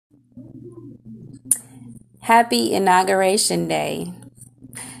Happy Inauguration Day.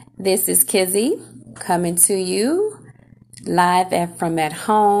 This is Kizzy coming to you live from at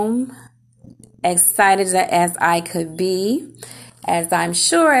home. Excited as I could be, as I'm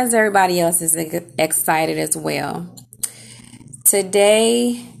sure as everybody else is excited as well.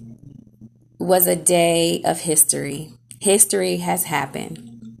 Today was a day of history. History has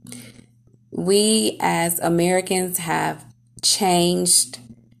happened. We as Americans have changed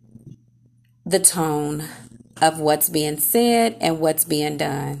the tone of what's being said and what's being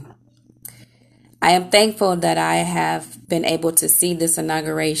done. I am thankful that I have been able to see this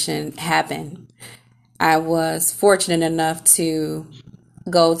inauguration happen. I was fortunate enough to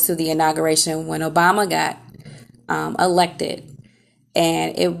go to the inauguration when Obama got elected,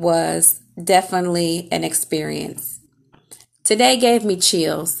 and it was definitely an experience. Today gave me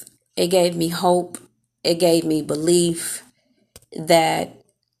chills. It gave me hope. It gave me belief that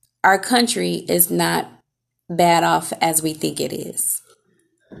our country is not bad off as we think it is.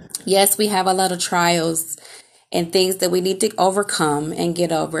 Yes, we have a lot of trials and things that we need to overcome and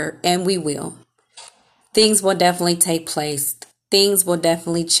get over, and we will. Things will definitely take place. Things will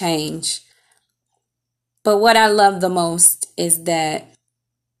definitely change. But what I love the most is that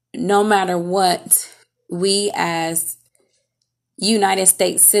no matter what, we as United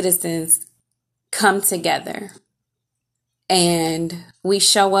States citizens come together and we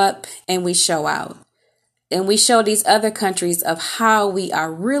show up and we show out. And we show these other countries of how we are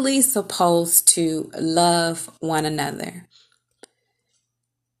really supposed to love one another.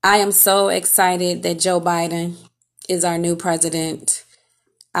 I am so excited that Joe Biden is our new president.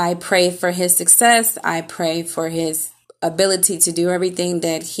 I pray for his success. I pray for his ability to do everything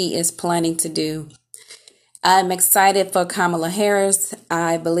that he is planning to do. I'm excited for Kamala Harris.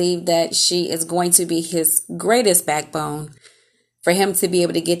 I believe that she is going to be his greatest backbone for him to be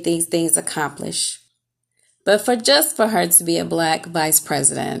able to get these things accomplished. But for her to be a black vice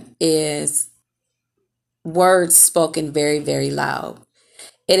president is words spoken very, very loud.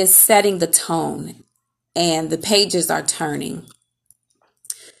 It is setting the tone and the pages are turning.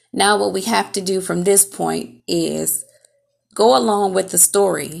 Now what we have to do from this point is go along with the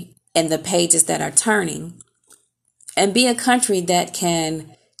story and the pages that are turning and be a country that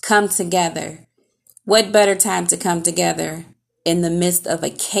can come together. What better time to come together in the midst of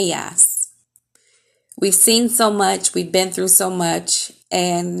a chaos? We've seen so much, we've been through so much,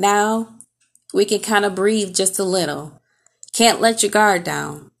 and now we can kind of breathe just a little. Can't let your guard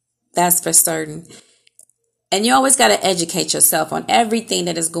down, that's for certain. And you always got to educate yourself on everything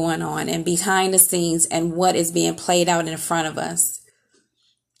that is going on and behind the scenes and what is being played out in front of us.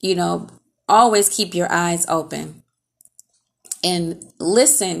 Always keep your eyes open and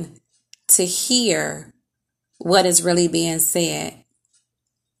listen to hear what is really being said.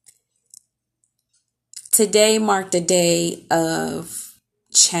 Today marked a day of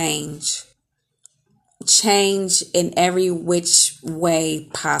change. Change in every which way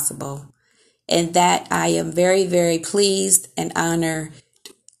possible. And that I am very, very pleased and honored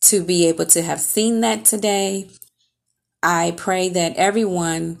to be able to have seen that today. I pray that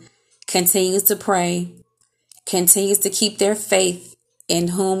everyone continues to pray, continues to keep their faith in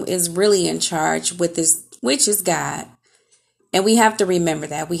whom is really in charge with this, which is God. And we have to remember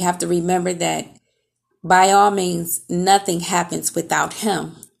that. We have to remember that by all means, nothing happens without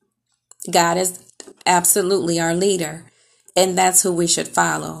Him. God is absolutely our leader, and that's who we should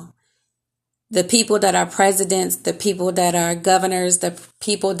follow. The people that are presidents, the people that are governors, the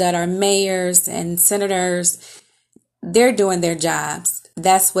people that are mayors and senators, they're doing their jobs.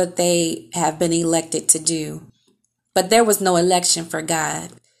 That's what they have been elected to do. But there was no election for God.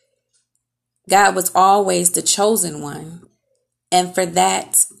 God was always the chosen one. And for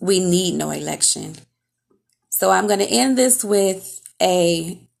that, we need no election. So I'm going to end this with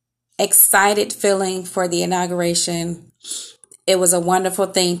a excited feeling for the inauguration. It was a wonderful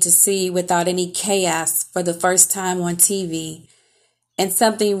thing to see without any chaos for the first time on TV and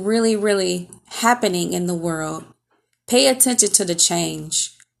something really, really happening in the world. Pay attention to the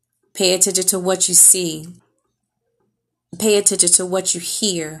change. Pay attention to what you see. Pay attention to what you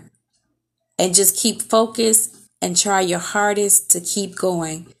hear. And just keep focused and try your hardest to keep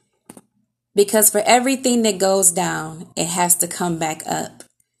going. Because for everything that goes down, it has to come back up.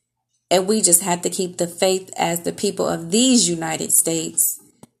 And we just have to keep the faith as the people of these United States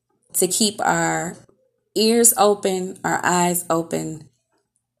to keep our ears open, our eyes open.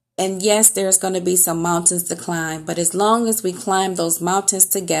 And yes, there's going to be some mountains to climb, but as long as we climb those mountains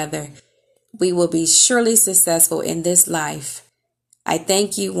together, we will be surely successful in this life. I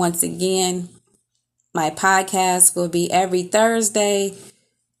thank you once again. My podcast will be every Thursday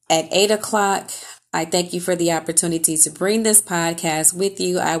at 8 o'clock I thank you for the opportunity to bring this podcast with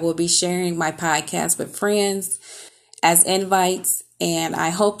you. I will be sharing my podcast with friends as invites, and I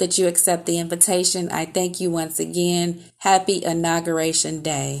hope that you accept the invitation. I thank you once again. Happy Inauguration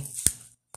Day.